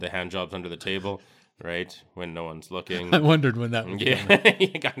the hand jobs under the table, right, when no one's looking. I wondered when that was Yeah,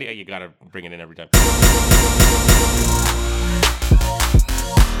 you gotta bring it in every time.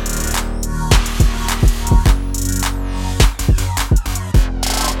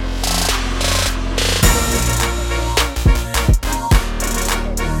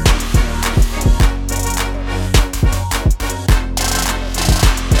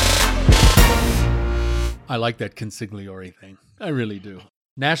 I like that consigliore thing. I really do.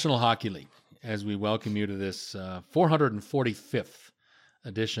 National Hockey League, as we welcome you to this 445th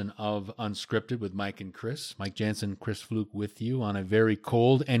edition of Unscripted with Mike and Chris. Mike Jansen, Chris Fluke with you on a very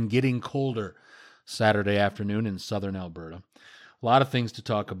cold and getting colder Saturday afternoon in southern Alberta. A lot of things to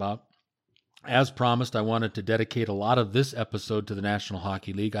talk about. As promised, I wanted to dedicate a lot of this episode to the National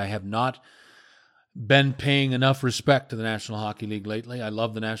Hockey League. I have not been paying enough respect to the National Hockey League lately. I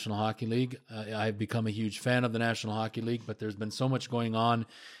love the National Hockey League. I've become a huge fan of the National Hockey League, but there's been so much going on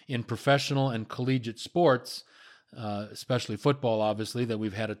in professional and collegiate sports, especially football, obviously, that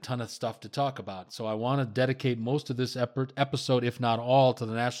we've had a ton of stuff to talk about. So I want to dedicate most of this episode, if not all, to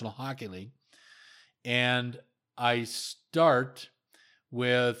the National Hockey League. And I start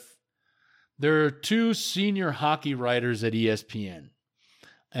with, there are two senior hockey writers at ESPN,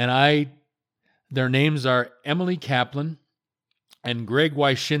 and their names are Emily Kaplan and Greg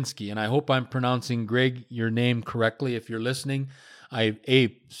Wyshynski, and I hope I'm pronouncing, Greg, your name correctly. If you're listening, I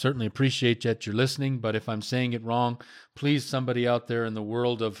certainly appreciate that you're listening, but if I'm saying it wrong, please, somebody out there in the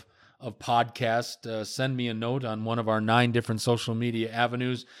world of podcast, send me a note on one of our 9 different social media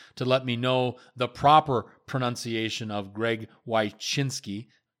avenues to let me know the proper pronunciation of Greg Wyshynski.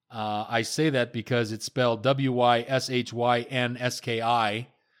 I say that because it's spelled Wyshynski.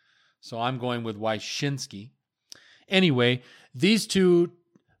 So I'm going with Wyshynski. Anyway, these two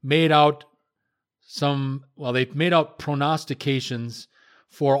made out they've made out prognostications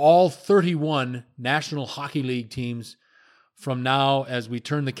for all 31 National Hockey League teams from now, as we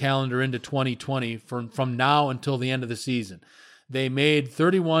turn the calendar into 2020, from now until the end of the season. They made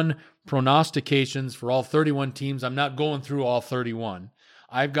 31 prognostications for all 31 teams. I'm not going through all 31.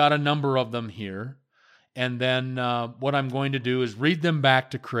 I've got a number of them here. And then what I'm going to do is read them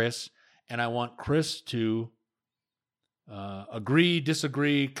back to Chris, and I want Chris to agree,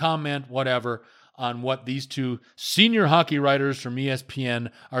 disagree, comment, whatever, on what these two senior hockey writers from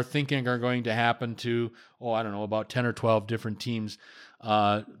ESPN are thinking are going to happen to, about 10 or 12 different teams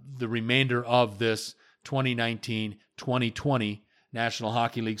the remainder of this 2019-2020 National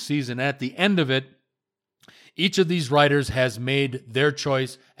Hockey League season. At the end of it, each of these writers has made their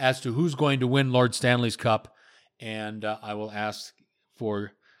choice as to who's going to win Lord Stanley's Cup, and I will ask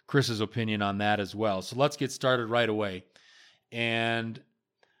for Chris's opinion on that as well. So let's get started right away. And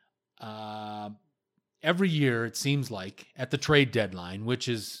every year, it seems like, at the trade deadline, which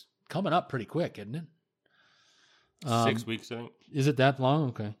is coming up pretty quick, isn't it? 6 weeks, I think. Is it that long?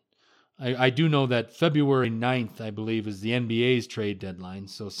 Okay. I do know that February 9th, I believe, is the NBA's trade deadline,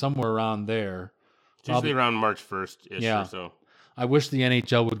 so somewhere around there. It's usually around March 1st-ish or so. I wish the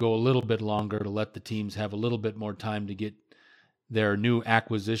NHL would go a little bit longer to let the teams have a little bit more time to get their new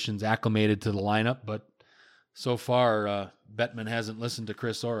acquisitions acclimated to the lineup, but so far, Bettman hasn't listened to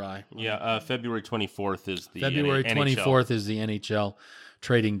Chris or I. Yeah, February 24th is the February 24th NHL. is the NHL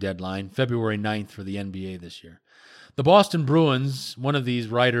trading deadline. February 9th for the NBA this year. The Boston Bruins, one of these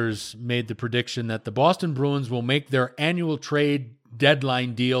writers made the prediction that the Boston Bruins will make their annual trade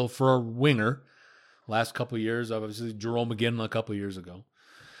deadline deal for a winger. Last couple of years, obviously Jerome McGinley a couple of years ago.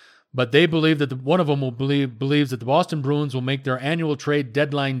 But they believe that one of them believes that the Boston Bruins will make their annual trade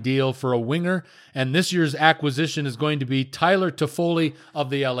deadline deal for a winger, and this year's acquisition is going to be Tyler Toffoli of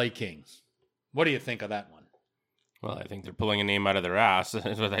the LA Kings. What do you think of that one? Well, I think they're pulling a name out of their ass,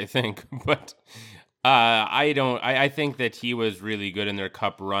 is what I think. But I think that he was really good in their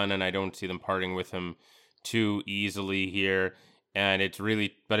cup run, and I don't see them parting with him too easily here. And it's really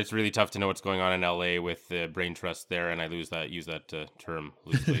tough to know what's going on in LA with the brain trust there, and I use that term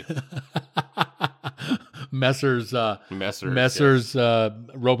loosely. Messers, yes.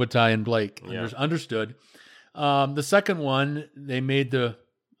 Robitaille and Blake. Yeah. Understood. The second one, they made the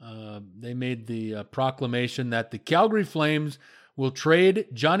proclamation that the Calgary Flames will trade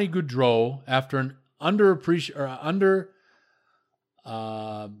Johnny Gaudreau after an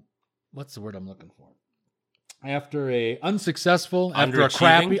what's the word I'm looking for?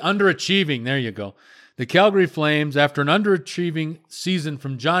 Underachieving. There you go. The Calgary Flames, after an underachieving season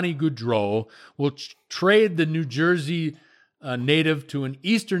from Johnny Gaudreau, will trade the New Jersey native to an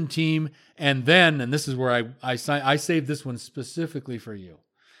Eastern team, and then, and this is where I saved this one specifically for you.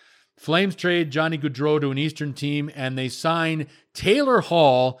 Flames trade Johnny Gaudreau to an Eastern team, and they sign Taylor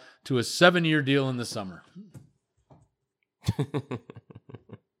Hall to a 7-year deal in the summer.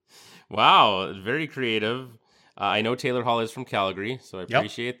 Wow, very creative. I know Taylor Hall is from Calgary, so I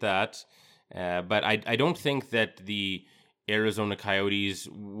appreciate that. But I don't think that the Arizona Coyotes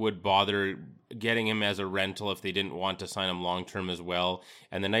would bother getting him as a rental if they didn't want to sign him long-term as well.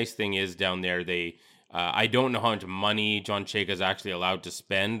 And the nice thing is down there, I don't know how much money John Chayka is actually allowed to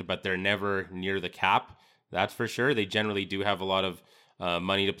spend, but they're never near the cap. That's for sure. They generally do have a lot of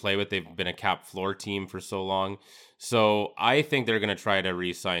money to play with. They've been a cap floor team for so long. So I think they're going to try to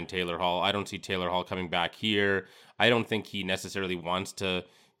re-sign Taylor Hall. I don't see Taylor Hall coming back here. I don't think he necessarily wants to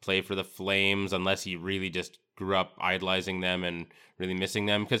play for the Flames unless he really just grew up idolizing them and really missing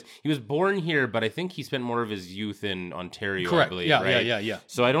them, because he was born here, but I think he spent more of his youth in Ontario. Correct. I believe, Yeah, right? yeah.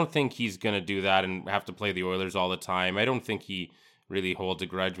 So I don't think he's going to do that and have to play the Oilers all the time. I don't think he really holds a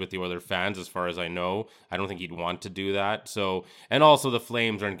grudge with the Oilers fans, as far as I know. I don't think he'd want to do that. So, and also the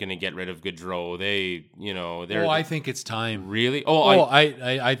Flames aren't going to get rid of Gaudreau. They're. I think it's time. Really?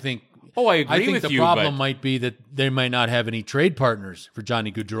 I think. I agree I think with the you, problem but might be that they might not have any trade partners for Johnny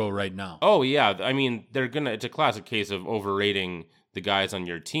Gaudreau right now. Oh yeah, I mean it's a classic case of overrating the guys on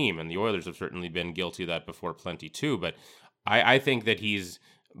your team, and the Oilers have certainly been guilty of that before plenty too. But I think that he's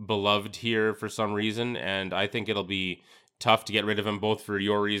beloved here for some reason, and I think it'll be tough to get rid of him, both for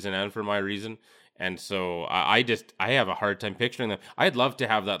your reason and for my reason. And so I have a hard time picturing them. I'd love to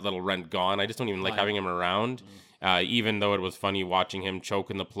have that little rent gone. I just don't even like having him around. Even though it was funny watching him choke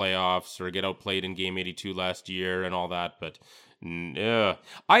in the playoffs or get outplayed in Game 82 last year and all that, but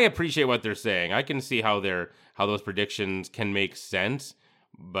I appreciate what they're saying. I can see how those predictions can make sense,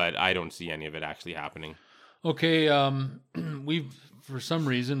 but I don't see any of it actually happening. Okay, we've, for some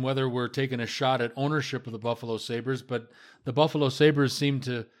reason, whether we're taking a shot at ownership of the Buffalo Sabres, but the Buffalo Sabres seem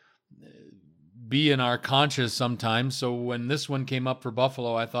to be in our conscious sometimes. So when this one came up for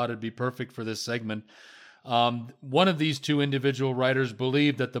Buffalo, I thought it'd be perfect for this segment. One of these two individual writers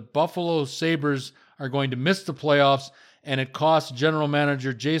believe that the Buffalo Sabres are going to miss the playoffs and it costs general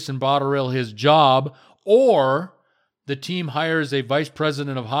manager Jason Botterill his job, or the team hires a vice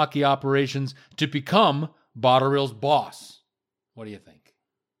president of hockey operations to become Botterill's boss. What do you think?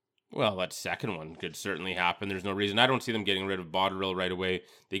 Well, that second one could certainly happen. There's no reason. I don't see them getting rid of Botterill right away.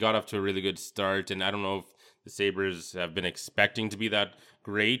 They got off to a really good start, and I don't know if the Sabres have been expecting to be that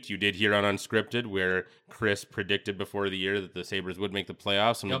great. You did hear on Unscripted where Chris predicted before the year that the Sabres would make the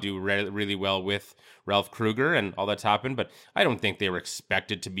playoffs and would do really well with Ralph Kruger, and all that's happened. But I don't think they were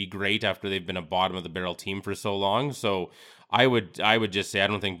expected to be great after they've been a bottom-of-the-barrel team for so long. So I would just say I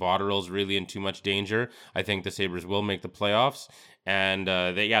don't think Botterill's really in too much danger. I think the Sabres will make the playoffs. And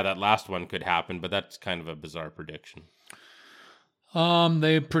that last one could happen, but that's kind of a bizarre prediction.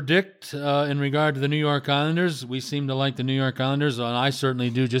 They predict in regard to the New York Islanders. We seem to like the New York Islanders, and I certainly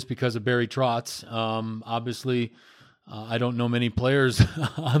do, just because of Barry Trotz. Obviously, I don't know many players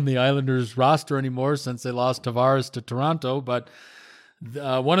on the Islanders roster anymore since they lost Tavares to Toronto, but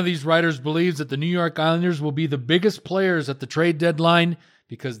one of these writers believes that the New York Islanders will be the biggest players at the trade deadline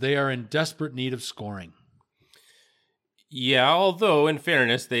because they are in desperate need of scoring. Yeah, although in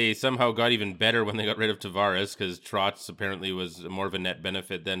fairness, they somehow got even better when they got rid of Tavares, because Trotz apparently was more of a net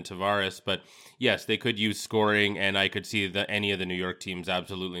benefit than Tavares. But yes, they could use scoring, and I could see any of the New York teams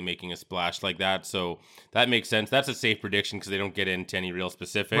absolutely making a splash like that. So that makes sense. That's a safe prediction because they don't get into any real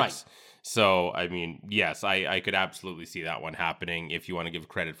specifics. Right. So, I mean, yes, I could absolutely see that one happening if you want to give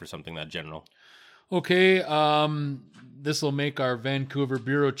credit for something that general. Okay, this will make our Vancouver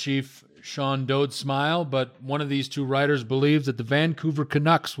bureau chief Sean Dode smile, but one of these two writers believes that the Vancouver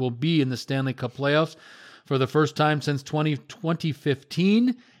Canucks will be in the Stanley Cup playoffs for the first time since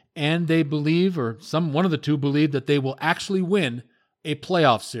 2015, and they believe, or one of the two believe, that they will actually win a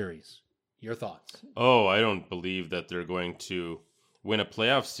playoff series. Your thoughts? Oh, I don't believe that they're going to win a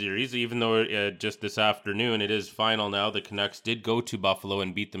playoff series, even though just this afternoon it is final now. The Canucks did go to Buffalo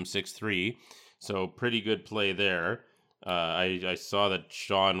and beat them 6-3, so pretty good play there. I saw that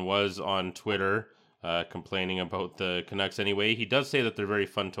Sean was on Twitter complaining about the Canucks anyway. He does say that they're very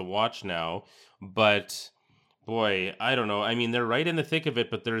fun to watch now, but boy, I don't know. I mean, they're right in the thick of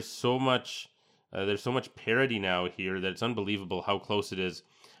it, but there's so much parity now here that it's unbelievable how close it is.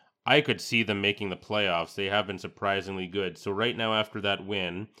 I could see them making the playoffs. They have been surprisingly good. So right now, after that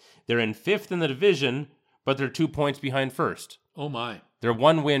win, they're in 5th in the division, but they're 2 points behind first. Oh my. They're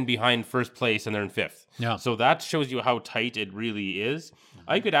 1 win behind first place, and they're in 5th. Yeah. So that shows you how tight it really is. Mm-hmm.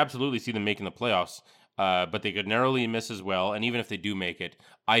 I could absolutely see them making the playoffs, but they could narrowly miss as well. And even if they do make it,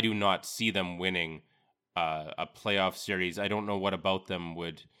 I do not see them winning a playoff series. I don't know what about them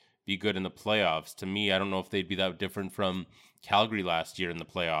would be good in the playoffs. To me, I don't know if they'd be that different from Calgary last year in the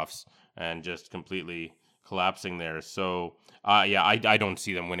playoffs and just completely collapsing there. So, I don't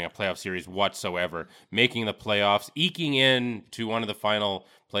see them winning a playoff series whatsoever. Making the playoffs, eking in to one of the final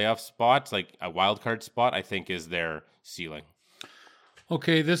playoff spots, like a wild card spot, I think is their ceiling.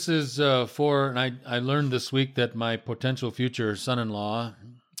 Okay, this is and I learned this week that my potential future son-in-law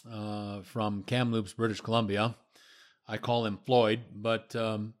from Kamloops, British Columbia, I call him Floyd, but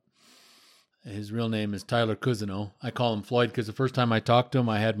his real name is Tyler Cousineau. I call him Floyd because the first time I talked to him,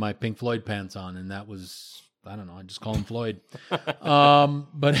 I had my Pink Floyd pants on, and that was, I don't know, I just call him Floyd.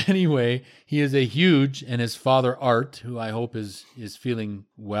 But anyway, he is a huge, and his father, Art, who I hope is feeling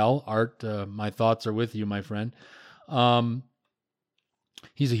well. Art, my thoughts are with you, my friend.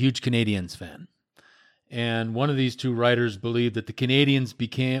 He's a huge Canadiens fan. And one of these two writers believed that the Canadiens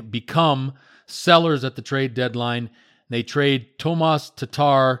become sellers at the trade deadline. They trade Tomas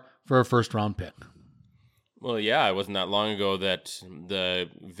Tatar for a first-round pick. Well, yeah, it wasn't that long ago that the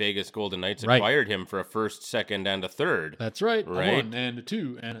Vegas Golden Knights acquired him for a first, second, and a third. That's right. Right? 1 and a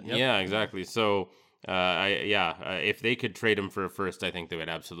 2. And yep. Yeah, exactly. So, if they could trade him for a first, I think they would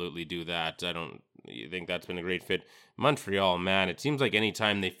absolutely do that. I don't think that's been a great fit. Montreal, man, it seems like any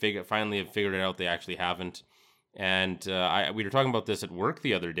time they finally have figured it out, they actually haven't. And we were talking about this at work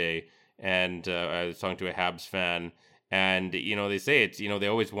the other day, and I was talking to a Habs fan, and, they say it's, they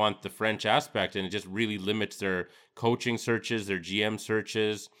always want the French aspect, and it just really limits their coaching searches, their GM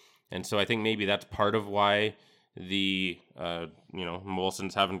searches. And so I think maybe that's part of why the,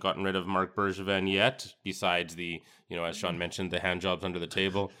 Molsons haven't gotten rid of Marc Bergevin yet, besides the, as Sean mentioned, the hand jobs under the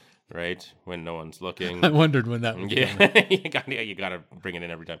table, right? When no one's looking. I wondered when that was coming. you got to bring it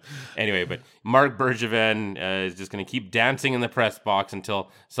in every time. Anyway, but Marc Bergevin is just going to keep dancing in the press box until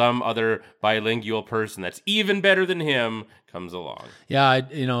some other bilingual person that's even better than him comes along. Yeah,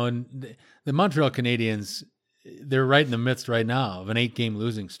 and the Montreal Canadiens, they're right in the midst right now of an 8-game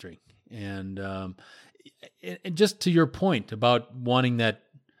losing streak. And just to your point about wanting that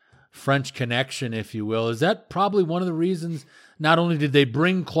French connection, if you will, is that probably one of the reasons? Not only did they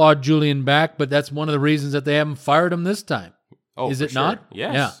bring Claude Julien back, but that's one of the reasons that they haven't fired him this time. Oh, is it sure. not?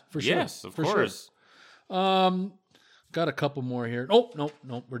 Yes. Yeah, for sure. Yes, of course. Sure. Got a couple more here. Oh,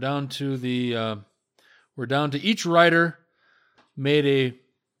 no. We're down to each writer made a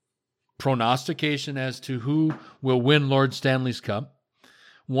prognostication as to who will win Lord Stanley's Cup.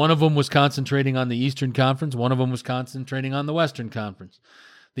 One of them was concentrating on the Eastern Conference. One of them was concentrating on the Western Conference.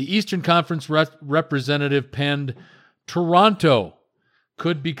 The Eastern Conference representative penned Toronto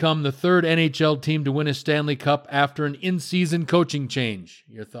could become the third NHL team to win a Stanley Cup after an in-season coaching change.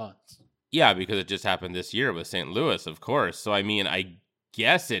 Your thoughts? Yeah, because it just happened this year with St. Louis, of course. So, I mean, I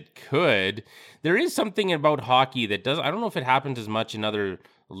guess it could. There is something about hockey that does, I don't know if it happens as much in other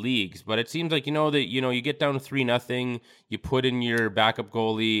leagues, but it seems like, you get down to 3-0, you put in your backup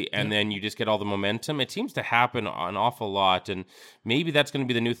goalie, and then you just get all the momentum. It seems to happen an awful lot, and maybe that's going to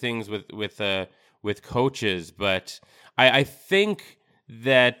be the new things with coaches, but I think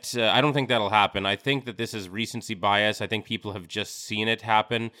that I don't think that'll happen. I think that this is recency bias. I think people have just seen it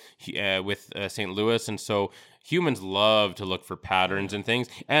happen with St. Louis, and so humans love to look for patterns and things,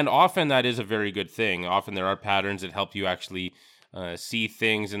 and often that is a very good thing. Often there are patterns that help you actually see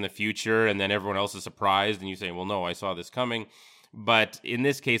things in the future, and then everyone else is surprised, and you say, well, no, I saw this coming. But in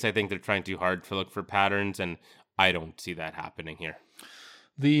this case, I think they're trying too hard to look for patterns, and I don't see that happening here.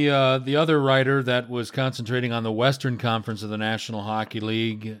 The other writer that was concentrating on the Western Conference of the National Hockey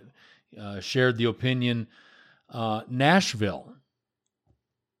League shared the opinion Nashville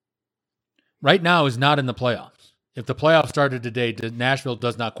right now is not in the playoffs. If the playoffs started today, Nashville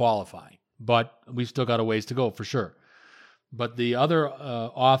does not qualify, but we still got a ways to go for sure. But the other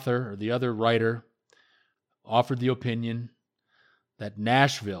author or the other writer offered the opinion that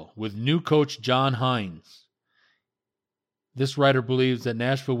Nashville, with new coach John Hines, this writer believes that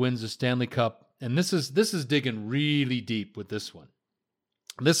Nashville wins the Stanley Cup, and this is digging really deep with this one.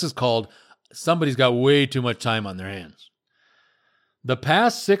 This is called somebody's got way too much time on their hands. The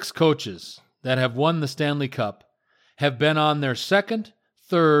past 6 coaches that have won the Stanley Cup have been on their second,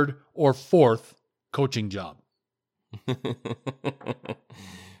 third, or fourth coaching job.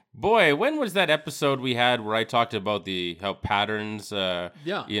 Boy, when was that episode we had where I talked about how patterns, are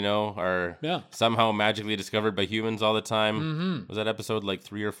somehow magically discovered by humans all the time? Mm-hmm. Was that episode like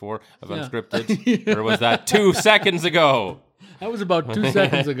 3 or 4 of Unscripted? Or was that 2 seconds ago? That was about 2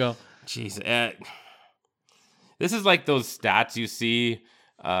 seconds ago. Jeez. This is like those stats you see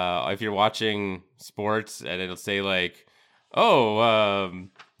if you're watching sports, and it'll say like,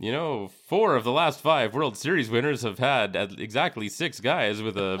 4 of the last 5 World Series winners have had exactly 6 guys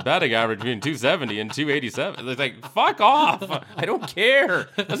with a batting average between 270 and 287. It's like, fuck off. I don't care.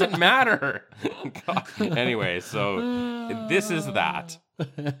 It doesn't matter. Anyway, so this is that.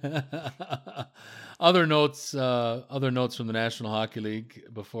 Other notes from the National Hockey League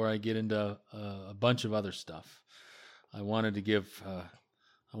before I get into a bunch of other stuff. I wanted to give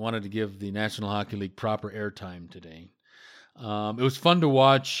the National Hockey League proper airtime today. It was fun to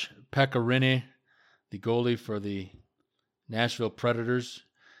watch Pekka Rinne, the goalie for the Nashville Predators.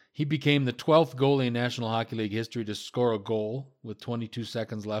 He became the 12th goalie in National Hockey League history to score a goal with 22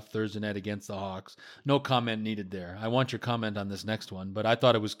 seconds left Thursday night against the Hawks. No comment needed there. I want your comment on this next one, but I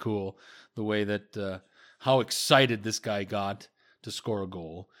thought it was cool the way that how excited this guy got to score a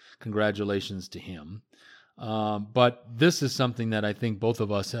goal. Congratulations to him. But this is something that I think both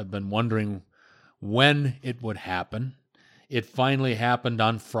of us have been wondering when it would happen. It finally happened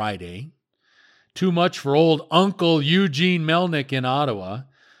on Friday. Too much for old Uncle Eugene Melnyk in Ottawa,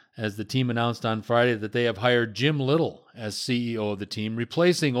 as the team announced on Friday that they have hired Jim Little as CEO of the team,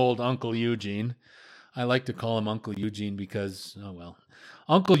 replacing old Uncle Eugene. I like to call him Uncle Eugene because,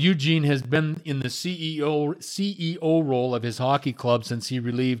 Uncle Eugene has been in the CEO role of his hockey club since he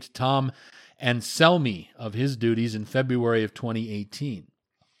relieved Tom Anselmi of his duties in February of 2018.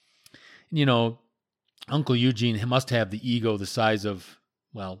 Uncle Eugene must have the ego the size of,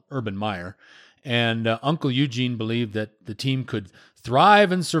 Urban Meyer. And Uncle Eugene believed that the team could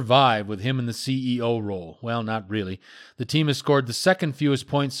thrive and survive with him in the CEO role. Well, not really. The team has scored the second fewest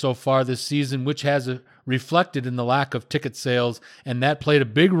points so far this season, which has reflected in the lack of ticket sales, and that played a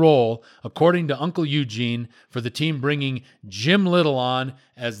big role, according to Uncle Eugene, for the team bringing Jim Little on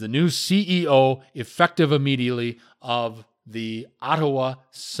as the new CEO, effective immediately, of the Ottawa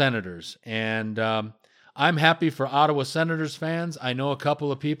Senators. And I'm happy for Ottawa Senators fans. I know a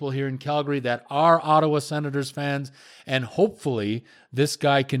couple of people here in Calgary that are Ottawa Senators fans, and hopefully this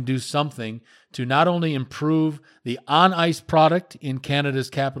guy can do something to not only improve the on-ice product in Canada's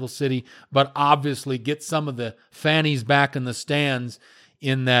capital city, but obviously get some of the fannies back in the stands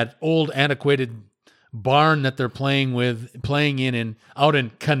in that old antiquated barn that they're playing in out in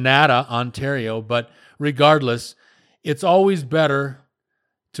Canada, Ontario. But regardless, it's always better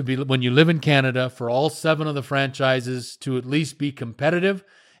to be, when you live in Canada, for all 7 of the franchises to at least be competitive,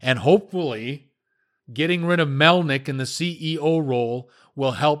 and hopefully getting rid of Melnyk in the CEO role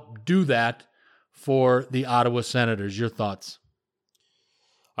will help do that for the Ottawa Senators. Your thoughts?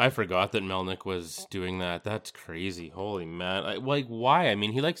 I forgot that Melnyk was doing that. That's crazy. Holy man. Why? I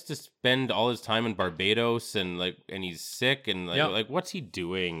mean, he likes to spend all his time in Barbados and he's sick and what's he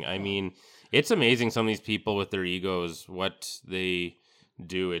doing? I mean, it's amazing some of these people with their egos, what they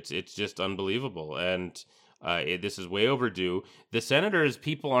do. It's just unbelievable, and this is way overdue. The Senators,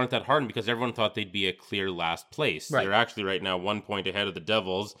 people aren't that hardened because everyone thought they'd be a clear last place. Right. They're actually right now 1 point ahead of the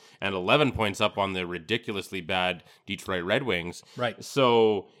Devils and 11 points up on the ridiculously bad Detroit Red Wings. Right.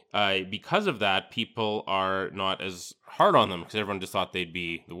 So because of that, people are not as hard on them because everyone just thought they'd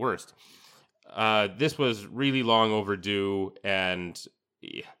be the worst. This was really long overdue, and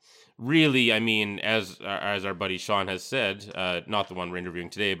really, I mean, as our buddy Sean has said, not the one we're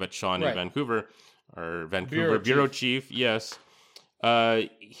interviewing today, but Sean in Vancouver, or Vancouver Bureau Chief, yes.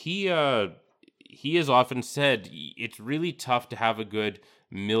 He has often said it's really tough to have a good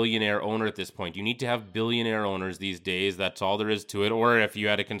millionaire owner at this point. You need to have billionaire owners these days. That's all there is to it. Or if you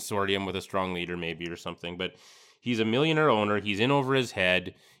had a consortium with a strong leader, maybe, or something. But he's a millionaire owner. He's in over his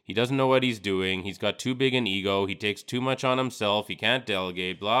head. He doesn't know what he's doing. He's got too big an ego. He takes too much on himself. He can't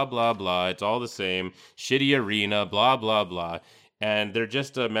delegate, blah, blah, blah. It's all the same. Shitty arena, blah, blah, blah. And they're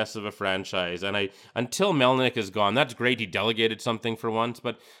just a mess of a franchise. And until Melnyk is gone, that's great. He delegated something for once,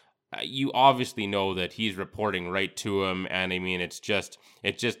 but you obviously know that he's reporting right to him. And I mean, it's just,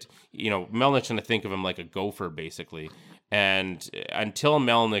 Melnyk's going to think of him like a gopher, basically. And until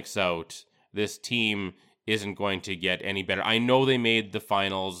Melnyk's out, this team isn't going to get any better. I know they made the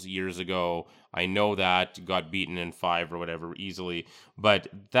finals years ago. I know that, got beaten in 5 or whatever easily, but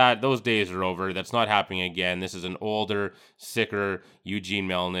those days are over. That's not happening again. This is an older, sicker Eugene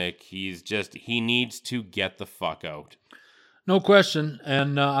Melnyk. He needs to get the fuck out. No question.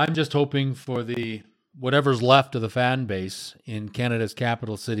 And I'm just hoping for whatever's left of the fan base in Canada's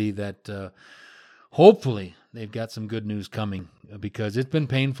capital city that hopefully they've got some good news coming, because it's been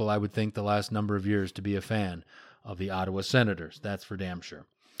painful, I would think, the last number of years to be a fan of the Ottawa Senators. That's for damn sure.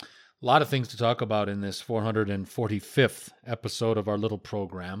 A lot of things to talk about in this 445th episode of our little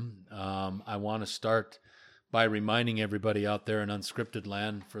program. I want to start by reminding everybody out there in unscripted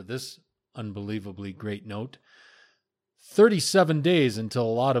land for this unbelievably great note. 37 days until a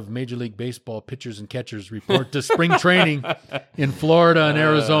lot of Major League Baseball pitchers and catchers report to spring training in Florida and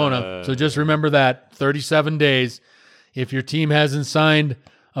Arizona. So just remember that, 37 days. If your team hasn't signed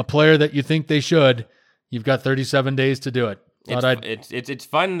a player that you think they should, you've got 37 days to do it. It's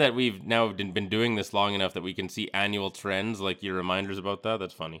fun that we've now been doing this long enough that we can see annual trends, like your reminders about that.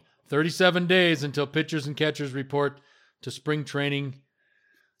 That's funny. 37 days until pitchers and catchers report to spring training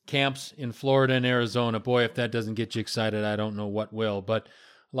camps in Florida and Arizona. Boy, if that doesn't get you excited, I don't know what will. But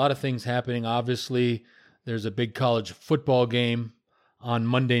a lot of things happening. Obviously, there's a big college football game on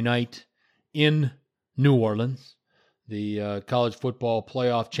Monday night in New Orleans. The college football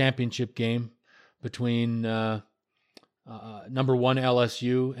playoff championship game between number 1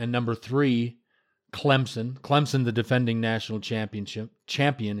 LSU and number 3 Clemson. Clemson, the defending national champion.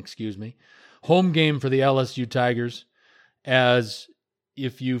 Home game for the LSU Tigers. I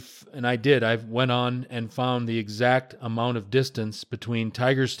went on and found the exact amount of distance between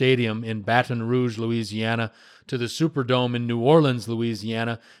Tiger Stadium in Baton Rouge, Louisiana, to the Superdome in New Orleans,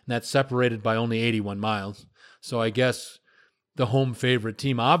 Louisiana, and that's separated by only 81 miles. So I guess the home favorite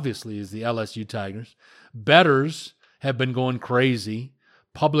team, obviously, is the LSU Tigers. Bettors have been going crazy.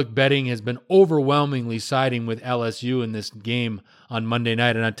 Public betting has been overwhelmingly siding with LSU in this game on Monday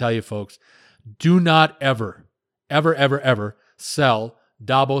night. And I tell you, folks, do not ever sell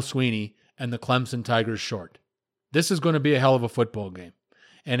Dabo Swinney and the Clemson Tigers short. This is going to be a hell of a football game.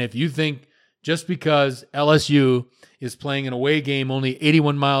 And if you think just because LSU is playing an away game only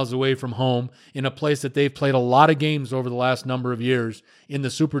 81 miles away from home in a place that they've played a lot of games over the last number of years in the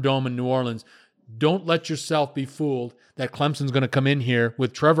Superdome in New Orleans, don't let yourself be fooled that Clemson's going to come in here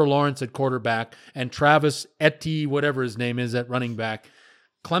with Trevor Lawrence at quarterback and Travis Etienne, whatever his name is, at running back.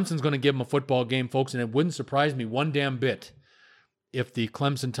 Clemson's going to give them a football game, folks, and it wouldn't surprise me one damn bit if the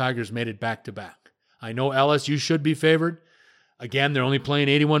Clemson Tigers made it back-to-back. I know LSU should be favored. Again, they're only playing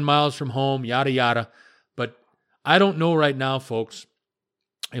 81 miles from home, yada, yada. But I don't know right now, folks,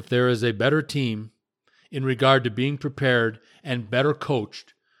 if there is a better team in regard to being prepared and better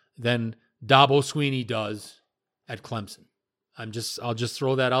coached than Dabo Swinney does at Clemson. I'll just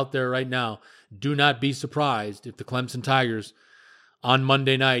throw that out there right now. Do not be surprised if the Clemson Tigers on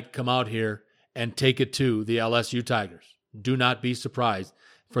Monday night come out here and take it to the LSU Tigers. Do not be surprised.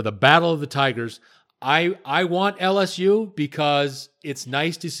 For the Battle of the Tigers, I want LSU because it's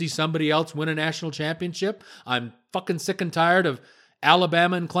nice to see somebody else win a national championship. I'm fucking sick and tired of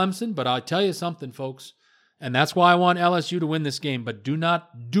Alabama and Clemson, but I'll tell you something, folks, and that's why I want LSU to win this game. But do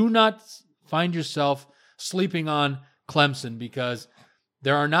not find yourself sleeping on Clemson, because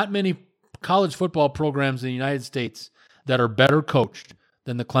there are not many college football programs in the United States that are better coached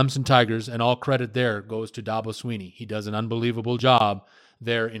than the Clemson Tigers, and all credit there goes to Dabo Swinney. He does an unbelievable job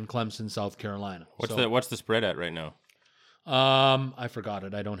there in Clemson, South Carolina. What's the spread at right now? I forgot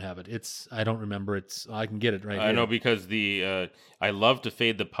it. I don't have it. I don't remember. I can get it right here. I know, because I love to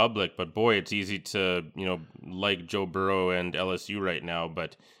fade the public, but boy, it's easy to like Joe Burrow and LSU right now.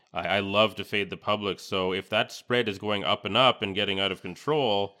 But I love to fade the public. So if that spread is going up and getting out of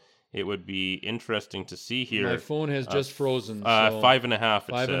control, it would be interesting to see here. My phone has just frozen. So 5.5. Five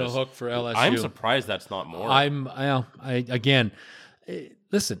and a hook for LSU. I'm surprised that's not more.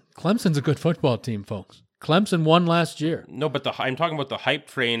 Listen, Clemson's a good football team, folks. Clemson won last year. No, but I'm talking about the hype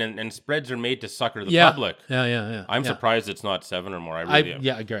train, and spreads are made to sucker the public. Yeah. I'm surprised it's not 7 or more. I really am.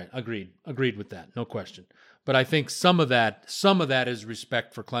 Yeah, agreed with that. No question. But I think some of that is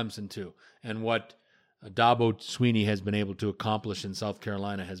respect for Clemson too, and what Dabo Swinney has been able to accomplish in South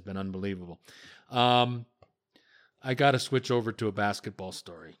Carolina has been unbelievable. I got to switch over to a basketball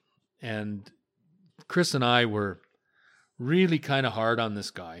story, and Chris and I were really kind of hard on this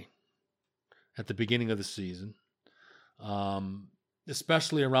guy at the beginning of the season,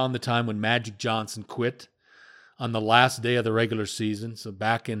 especially around the time when Magic Johnson quit on the last day of the regular season. So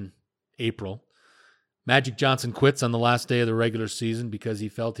back in April, Magic Johnson quits on the last day of the regular season because he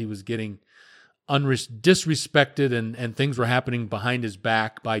felt he was getting disrespected and things were happening behind his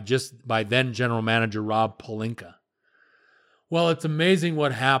back by then general manager Rob Pelinka. Well, it's amazing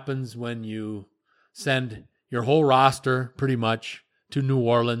what happens when you send your whole roster pretty much to New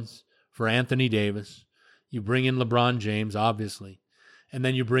Orleans for Anthony Davis. You bring in LeBron James, obviously, and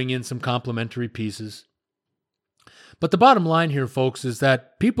then you bring in some complementary pieces. But the bottom line here, folks, is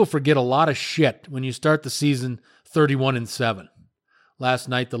that people forget a lot of shit when you start the season 31-7. Last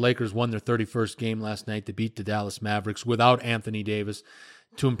night, the Lakers won their 31st game last night to beat the Dallas Mavericks without Anthony Davis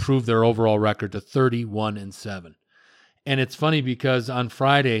to improve their overall record to 31-7. And it's funny because on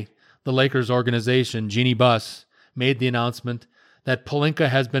Friday, the Lakers organization, Jeannie Buss, made the announcement that Pelinka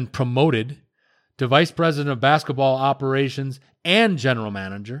has been promoted to vice president of basketball operations and general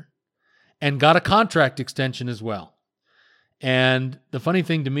manager, and got a contract extension as well. And the funny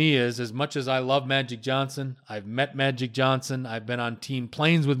thing to me is, as much as I love Magic Johnson, I've met Magic Johnson, I've been on team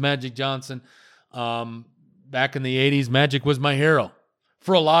planes with Magic Johnson. Back in the 80s, Magic was my hero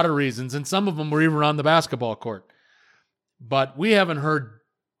for a lot of reasons, and some of them were even on the basketball court. But we haven't heard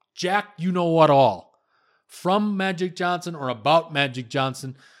jack you-know-what all from Magic Johnson or about Magic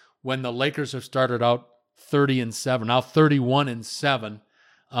Johnson when the Lakers have started out 30-7, now 31-7.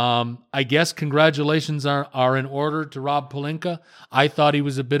 I guess congratulations are in order to Rob Pelinka. I thought he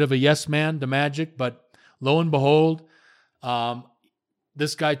was a bit of a yes man to Magic, but lo and behold,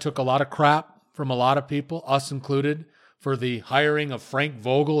 this guy took a lot of crap from a lot of people, us included, for the hiring of Frank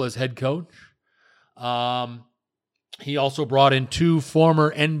Vogel as head coach. He also brought in 2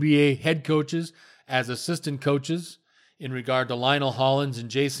 former NBA head coaches as assistant coaches in regard to Lionel Hollins and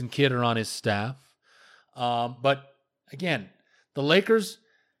Jason Kidd are on his staff. But again, the Lakers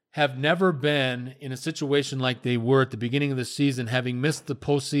have never been in a situation like they were at the beginning of the season, having missed the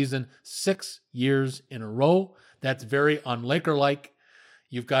postseason 6 years in a row. That's very un-Laker-like.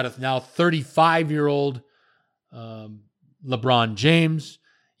 You've got a now 35-year-old LeBron James.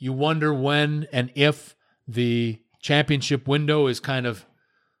 You wonder when and if the championship window is kind of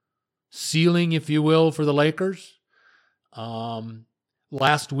sealing, if you will, for the Lakers.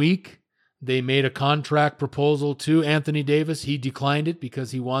 Last week, they made a contract proposal to Anthony Davis. He declined it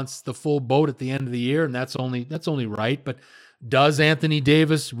because he wants the full boat at the end of the year, and that's only right. But does Anthony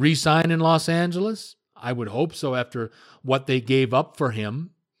Davis re-sign in Los Angeles? I would hope so after what they gave up for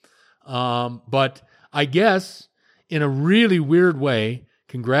him. But I guess in a really weird way,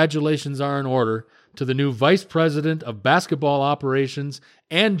 congratulations are in order to the new vice president of basketball operations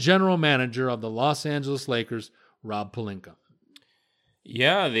and general manager of the Los Angeles Lakers, Rob Pelinka.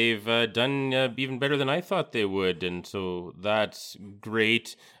 Yeah, they've done even better than I thought they would, and so that's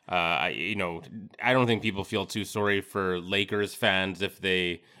great. I don't think people feel too sorry for Lakers fans if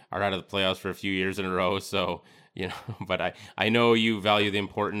they are out of the playoffs for a few years in a row. So, but I know you value the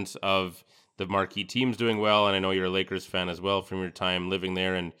importance of the marquee teams doing well, and I know you're a Lakers fan as well from your time living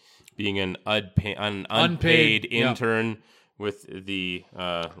there and being an unpaid intern with the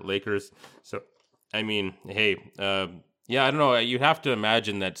Lakers. So, I mean, hey. Yeah, I don't know. You'd have to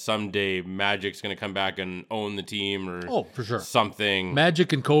imagine that someday Magic's going to come back and own the team or for sure. Something.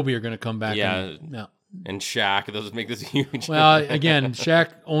 Magic and Kobe are going to come back. Yeah. And Shaq. Those make this huge. Well, again,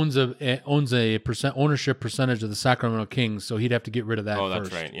 Shaq owns a ownership percentage of the Sacramento Kings, so he'd have to get rid of that that's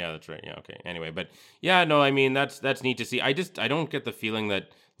first. right. Yeah, that's right. Yeah, okay. Anyway, but yeah, no, I mean, that's neat to see. I don't get the feeling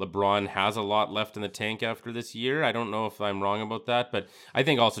that LeBron has a lot left in the tank after this year. I don't know if I'm wrong about that, but I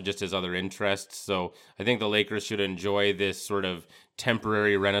think also just his other interests. So I think the Lakers should enjoy this sort of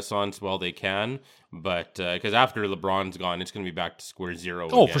temporary renaissance while they can. But because after LeBron's gone, it's going to be back to square zero.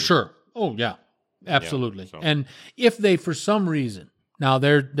 Oh, again. For sure. Oh, yeah, absolutely. Yeah, so. And if they, for some reason, now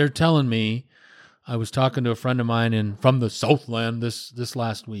they're telling me, I was talking to a friend of mine from the Southland this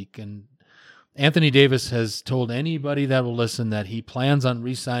last week, and Anthony Davis has told anybody that will listen that he plans on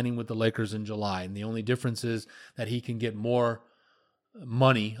re-signing with the Lakers in July. And the only difference is that he can get more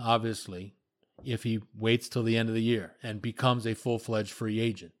money, obviously, if he waits till the end of the year and becomes a full-fledged free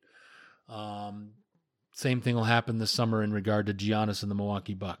agent. Same thing will happen this summer in regard to Giannis and the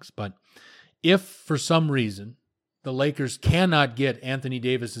Milwaukee Bucks. But if for some reason the Lakers cannot get Anthony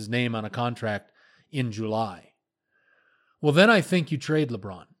Davis's name on a contract in July, well, then I think you trade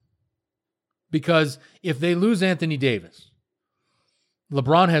LeBron. Because if they lose Anthony Davis,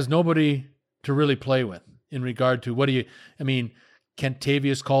 LeBron has nobody to really play with in regard to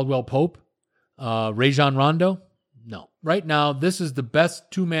Kentavious Caldwell-Pope, Rajon Rondo? No. Right now, this is the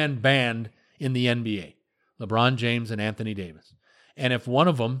best two-man band in the NBA, LeBron James and Anthony Davis. And if one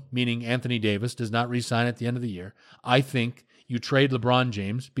of them, meaning Anthony Davis, does not re-sign at the end of the year, I think you trade LeBron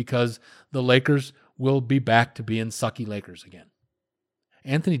James because the Lakers will be back to being sucky Lakers again.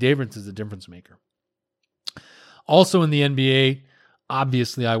 Anthony Davis is a difference maker. Also in the NBA,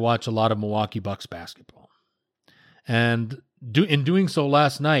 obviously I watch a lot of Milwaukee Bucks basketball. And in doing so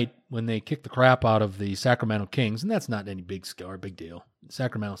last night when they kicked the crap out of the Sacramento Kings, and that's not any big score, big deal.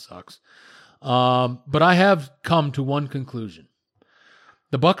 Sacramento sucks. But I have come to one conclusion.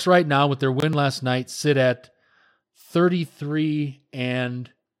 The Bucks right now with their win last night sit at 33-6.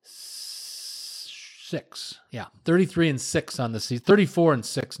 Yeah, 33-6 on the season.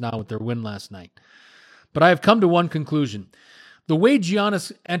 34-6 now with their win last night. But I have come to one conclusion. the way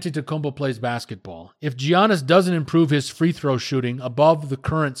Giannis Antetokounmpo plays basketball, if Giannis doesn't improve his free throw shooting above the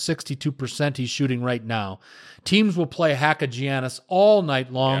current 62% he's shooting right now, teams will play hack a Giannis all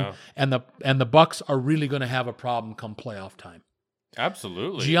night long, and the Bucks are really going to have a problem come playoff time.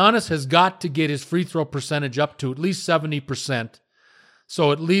 Absolutely. Giannis has got to get his free throw percentage up to at least 70%,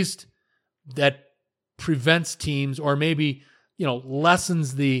 so at least that prevents teams, or maybe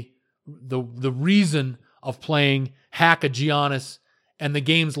lessens the reason of playing hack a Giannis, and the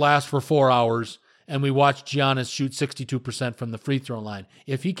games last for 4 hours, and we watch Giannis shoot 62% from the free throw line.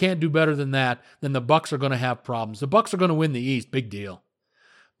 If he can't do better than that, then the Bucks are going to have problems. The Bucks are going to win the East, big deal.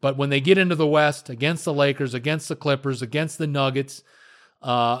 But when they get into the West, against the Lakers, against the Clippers, against the Nuggets,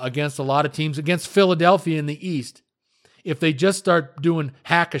 against a lot of teams, against Philadelphia in the East, if they just start doing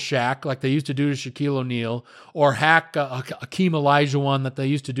hack a Shaq like they used to do to Shaquille O'Neal, or hack Hakeem Olajuwon that they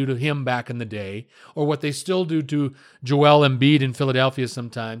used to do to him back in the day, or what they still do to Joel Embiid in Philadelphia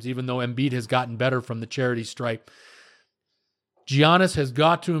sometimes, even though Embiid has gotten better from the charity stripe, Giannis has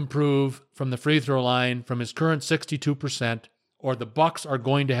got to improve from the free throw line from his current 62%, or the Bucks are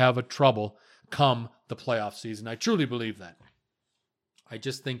going to have a trouble come the playoff season. I truly believe that. I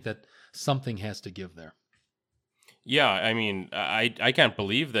just think that something has to give there. Yeah, I mean, I can't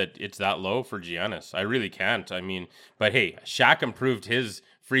believe that it's that low for Giannis. I really can't. I mean, but hey, Shaq improved his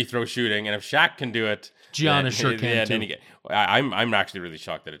free throw shooting, and if Shaq can do it, Giannis sure can too. I'm actually really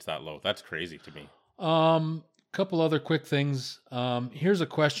shocked that it's that low. That's crazy to me. Couple other quick things. Here's a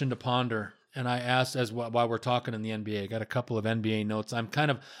question to ponder, and I asked while we're talking in the NBA. I got a couple of NBA notes. I'm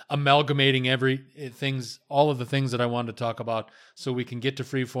kind of amalgamating all of the things that I wanted to talk about, so we can get to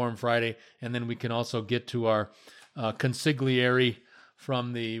Freeform Friday, and then we can also get to our consigliere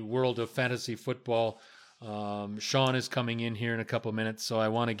from the world of fantasy football. Sean is coming in here in a couple of minutes, so I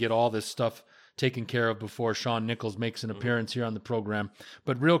want to get all this stuff taken care of before Sean Nichols makes an appearance here on the program.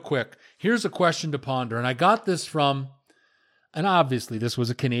 But real quick, here's a question to ponder, and I got this from, and obviously this was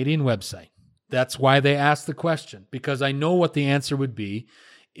a Canadian website. That's why they asked the question, because I know what the answer would be.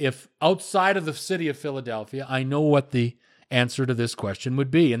 If outside of the city of Philadelphia, I know what the answer to this question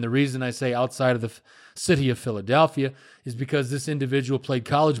would be. And the reason I say outside of the city of Philadelphia is because this individual played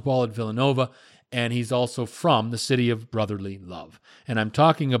college ball at Villanova, and he's also from the city of brotherly love. And I'm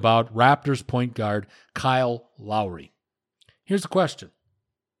talking about Raptors point guard Kyle Lowry. Here's the question.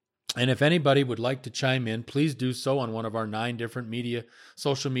 And if anybody would like to chime in, please do so on one of our 9 different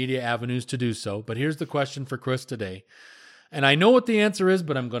social media avenues to do so. But here's the question for Chris today. And I know what the answer is,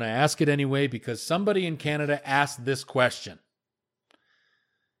 but I'm going to ask it anyway because somebody in Canada asked this question.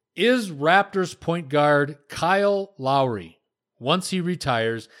 Is Raptors point guard Kyle Lowry, once he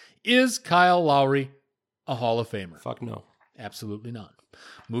retires, is Kyle Lowry a Hall of Famer? Fuck no. Absolutely not.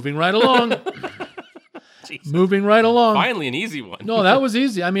 Moving right along. Moving right along. Finally an easy one. No, that was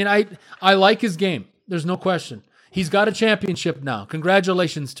easy. I mean, I like his game. There's no question. He's got a championship now.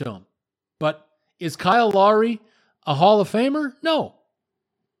 Congratulations to him. But is Kyle Lowry a Hall of Famer? No.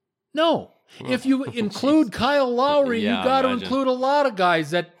 If you include Kyle Lowry, you got to include a lot of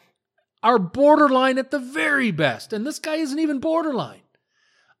guys that are borderline at the very best. And this guy isn't even borderline.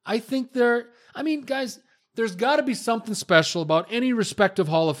 I think guys, there's got to be something special about any respective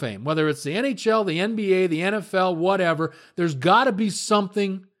Hall of Fame, whether it's the NHL, the NBA, the NFL, whatever. There's got to be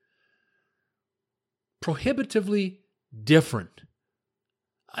something prohibitively different.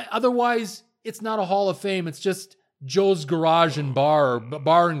 Otherwise, it's not a Hall of Fame. It's just Joe's Garage and Bar, or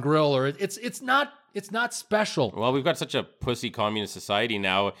Bar and Grill, or it's not special. Well, we've got such a pussy communist society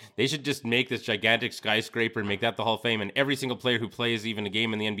now. They should just make this gigantic skyscraper and make that the Hall of Fame, and every single player who plays even a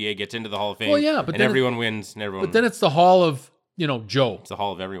game in the NBA gets into the Hall of Fame. Well, yeah, but and everyone wins. And everyone. But then it's the Hall of Joe. It's the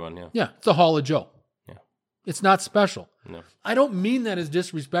Hall of everyone. Yeah. Yeah, it's the Hall of Joe. Yeah. It's not special. No. I don't mean that as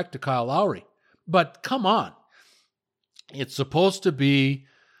disrespect to Kyle Lowry, but come on, it's supposed to be.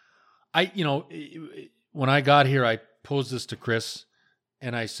 When I got here, I posed this to Chris,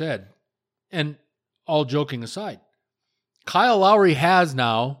 and I said, and all joking aside, Kyle Lowry has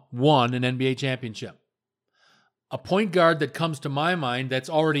now won an NBA championship. A point guard that comes to my mind that's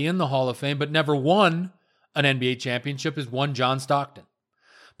already in the Hall of Fame but never won an NBA championship is one John Stockton.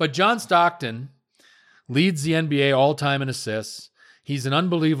 But John Stockton leads the NBA all-time in assists. He's an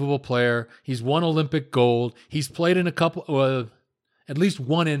unbelievable player. He's won Olympic gold. He's played in at least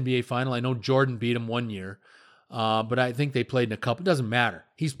one NBA final. I know Jordan beat him one year. But I think they played in a couple. It doesn't matter.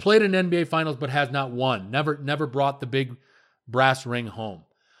 He's played in NBA finals, but has not won. Never brought the big brass ring home.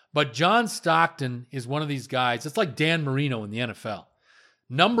 But John Stockton is one of these guys. It's like Dan Marino in the NFL.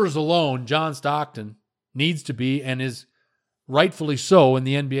 Numbers alone, John Stockton needs to be and is rightfully so, in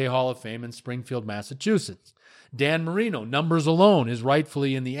the NBA Hall of Fame in Springfield, Massachusetts. Dan Marino, numbers alone, is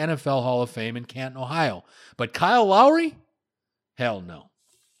rightfully in the NFL Hall of Fame in Canton, Ohio. But Kyle Lowry? Hell no.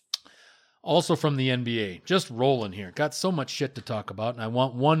 Also from the NBA, just rolling here. Got so much shit to talk about, and I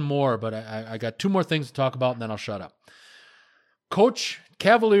want one more, but I got two more things to talk about, and then I'll shut up.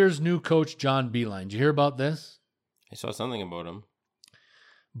 Cavaliers' new coach, John Beilein. Did you hear about this? I saw something about him.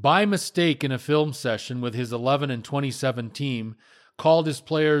 By mistake, in a film session with his 11 and 27 team, called his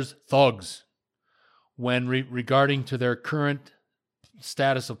players thugs when regarding to their current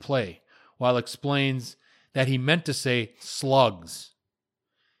status of play, while explains that he meant to say slugs.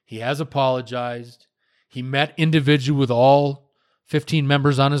 He has apologized. He met individually with all 15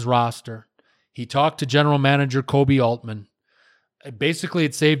 members on his roster. He talked to general manager Kobe Altman. Basically,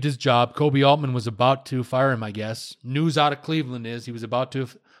 it saved his job. Kobe Altman was about to fire him, I guess. News out of Cleveland is he was about to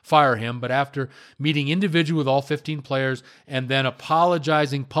fire him, but after meeting individually with all 15 players and then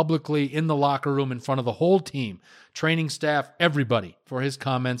apologizing publicly in the locker room in front of the whole team, training staff, everybody, for his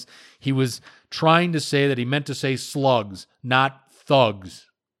comments, he was trying to say that he meant to say slugs, not thugs.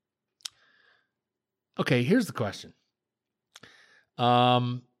 Okay, here's the question.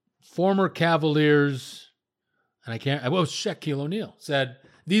 Former Cavaliers, and Shaquille O'Neal said,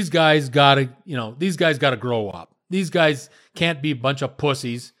 these guys gotta grow up. These guys can't be a bunch of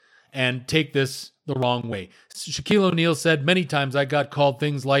pussies and take this the wrong way. Shaquille O'Neal said many times, I got called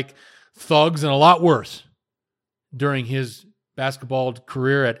things like thugs and a lot worse during his basketball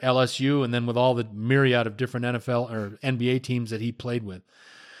career at LSU and then with all the myriad of different NFL or NBA teams that he played with.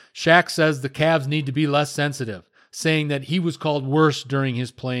 Shaq says the Cavs need to be less sensitive, saying that he was called worse during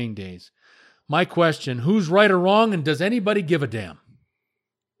his playing days. My question, who's right or wrong, and does anybody give a damn?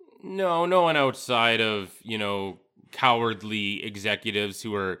 No one outside of, cowardly executives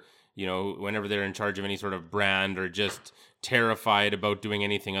who are, whenever they're in charge of any sort of brand or just terrified about doing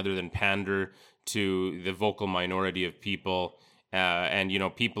anything other than pander to the vocal minority of people. And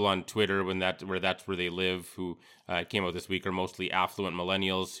people on Twitter, that's where they live, who came out this week, are mostly affluent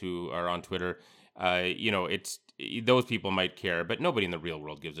millennials who are on Twitter. It's those people might care, but nobody in the real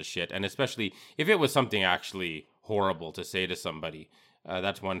world gives a shit. And especially if it was something actually horrible to say to somebody,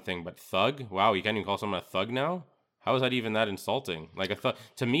 that's one thing. But thug, wow, you can't even call someone a thug now. How is that even that insulting? Like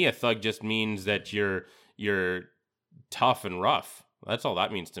to me, a thug just means that you're tough and rough. That's all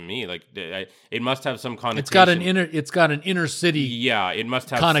that means to me. Like it must have some connotation. It's got an inner city. Yeah, it must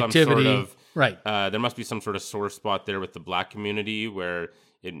have connectivity. Some sort of right. There must be some sort of sore spot there with the black community where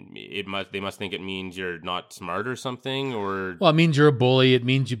they must think it means you're not smart or something. Or it means you're a bully. It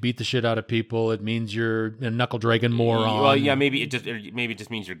means you beat the shit out of people. It means you're a knuckle dragging moron. Well, yeah, maybe it just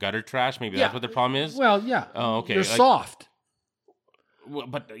means you're gutter trash. Maybe that's what the problem is. Well, yeah. Oh, okay. You're soft. Well,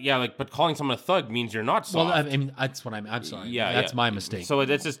 but calling someone a thug means you're not soft. Well, I mean, that's what I'm sorry. Yeah, that's my mistake. So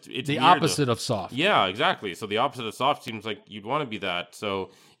it's the opposite of soft. Yeah, exactly. So the opposite of soft seems like you'd want to be that. So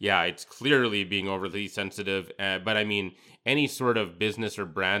yeah, it's clearly being overly sensitive. But I mean, any sort of business or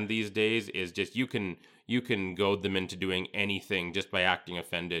brand these days is just you can goad them into doing anything just by acting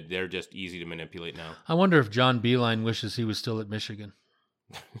offended. They're just easy to manipulate now. I wonder if John Beilein wishes he was still at Michigan.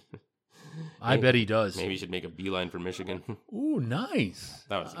 I bet he does. Maybe you should make a beeline for Michigan. Ooh, nice.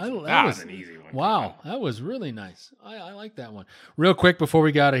 That was an easy one. Wow, that was really nice. I like that one. Real quick before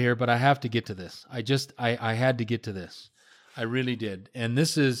we got out of here, but I have to get to this. I had to get to this. I really did. And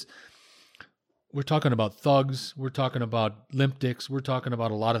this is, we're talking about thugs. We're talking about limp dicks. We're talking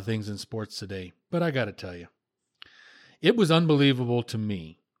about a lot of things in sports today. But I got to tell you, it was unbelievable to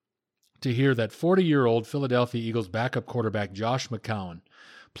me to hear that 40-year-old Philadelphia Eagles backup quarterback Josh McCown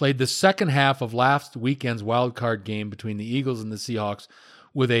played the second half of last weekend's wild card game between the Eagles and the Seahawks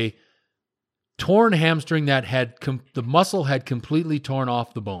with a torn hamstring that had the muscle had completely torn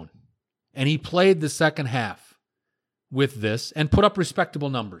off the bone. And he played the second half with this and put up respectable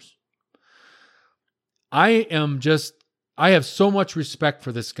numbers. I have so much respect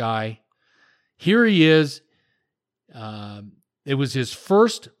for this guy. Here he is. It was his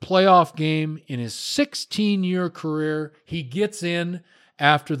first playoff game in his 16-year career. He gets in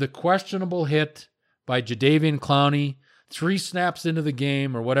after the questionable hit by Jadeveon Clowney, 3 snaps into the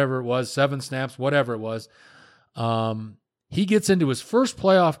game or whatever it was, 7 snaps, whatever it was. He gets into his first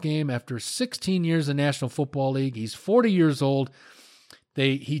playoff game after 16 years in National Football League. He's 40 years old.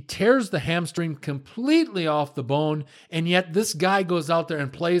 He tears the hamstring completely off the bone, and yet this guy goes out there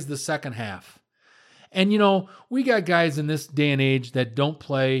and plays the second half. And, we got guys in this day and age that don't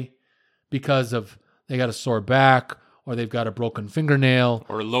play because of they got a sore back or they've got a broken fingernail.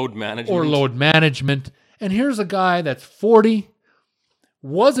 Or load management. And here's a guy that's 40,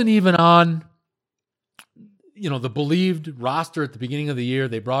 wasn't even on, the believed roster at the beginning of the year.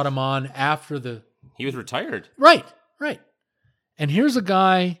 They brought him on after He was retired. Right. And here's a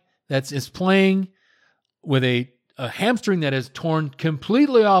guy is playing with a hamstring that is torn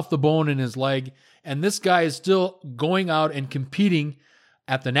completely off the bone in his leg, and this guy is still going out and competing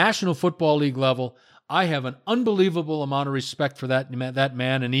at the National Football League level. I have an unbelievable amount of respect for that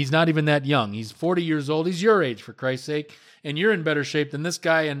man, and he's not even that young. He's 40 years old. He's your age, for Christ's sake, and you're in better shape than this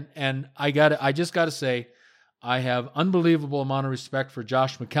guy. And I just got to say, I have unbelievable amount of respect for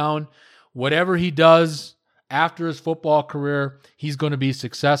Josh McCown. Whatever he does after his football career, he's going to be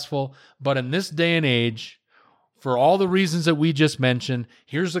successful. But in this day and age, for all the reasons that we just mentioned,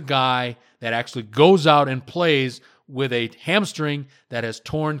 here's a guy that actually goes out and plays with a hamstring that has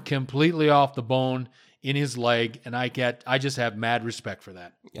torn completely off the bone in his leg, and I just have mad respect for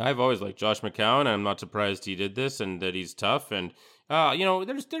that. Yeah, I've always liked Josh McCown. I'm not surprised he did this and that he's tough. And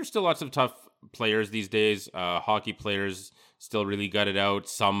there's still lots of tough players these days. Hockey players still really gut it out.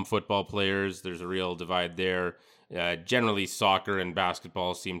 Some football players, there's a real divide there. Generally, soccer and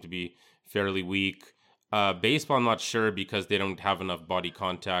basketball seem to be fairly weak. Baseball, I'm not sure because they don't have enough body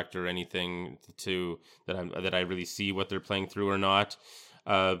contact or anything that I really see what they're playing through or not.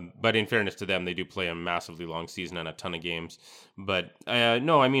 But in fairness to them, they do play a massively long season and a ton of games. But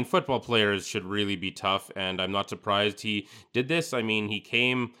no, I mean, football players should really be tough, and I'm not surprised he did this. I mean, he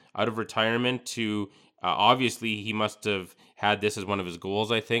came out of retirement to obviously he must have had this as one of his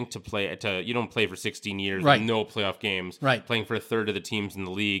goals, I think, to play. You don't play for 16 years, right, with no playoff games, right, playing for a third of the teams in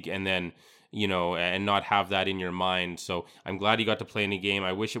the league, and then and not have that in your mind. So I'm glad he got to play in a game.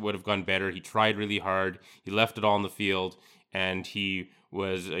 I wish it would have gone better. He tried really hard. He left it all on the field, and he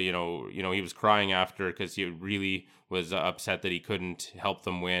was, he was crying after because he really was upset that he couldn't help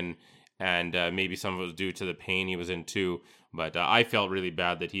them win. And maybe some of it was due to the pain he was in too. But I felt really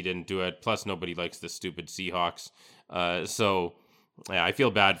bad that he didn't do it. Plus, nobody likes the stupid Seahawks. So yeah, I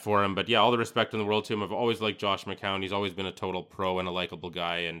feel bad for him. But yeah, all the respect in the world to him. I've always liked Josh McCown. He's always been a total pro and a likable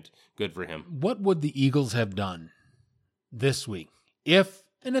guy, and good for him. What would the Eagles have done this week if,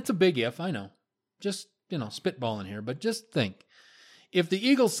 and it's a big if, I know, just, spitballing here, but just think, if the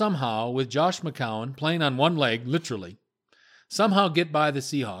Eagles somehow, with Josh McCown playing on one leg, literally, somehow get by the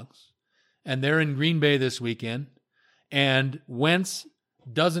Seahawks, and they're in Green Bay this weekend, and Wentz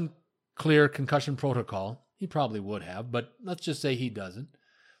doesn't clear concussion protocol. He probably would have, but let's just say he doesn't.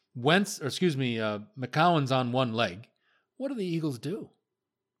 McCown's on one leg. What do the Eagles do?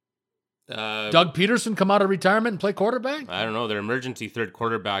 Doug Peterson come out of retirement and play quarterback? I don't know. Their emergency third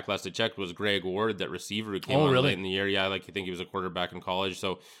quarterback, last I checked, was Greg Ward, that receiver who came on late in the year. Yeah, like you think he was a quarterback in college.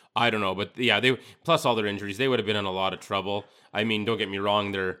 So I don't know. But yeah, they plus all their injuries, they would have been in a lot of trouble. I mean, don't get me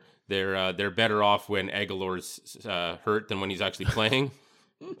wrong. They're better off when Aguilar's hurt than when he's actually playing.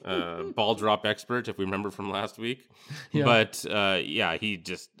 Ball drop expert, if we remember from last week. Yeah. But he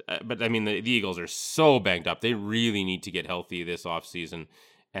just. But I mean, the Eagles are so banged up. They really need to get healthy this offseason.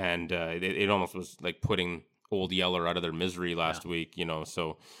 And it almost was like putting Old Yeller out of their misery last week,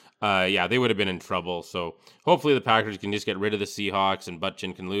 So, they would have been in trouble. So hopefully the Packers can just get rid of the Seahawks and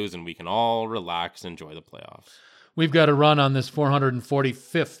Butchin can lose and we can all relax and enjoy the playoffs. We've got to run on this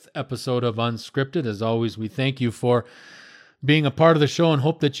 445th episode of Unscripted. As always, we thank you for being a part of the show and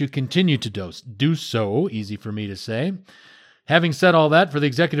hope that you continue to do so. Easy for me to say. Having said all that, for the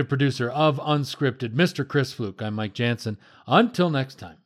executive producer of Unscripted, Mr. Chris Fluke, I'm Mike Jansen. Until next time.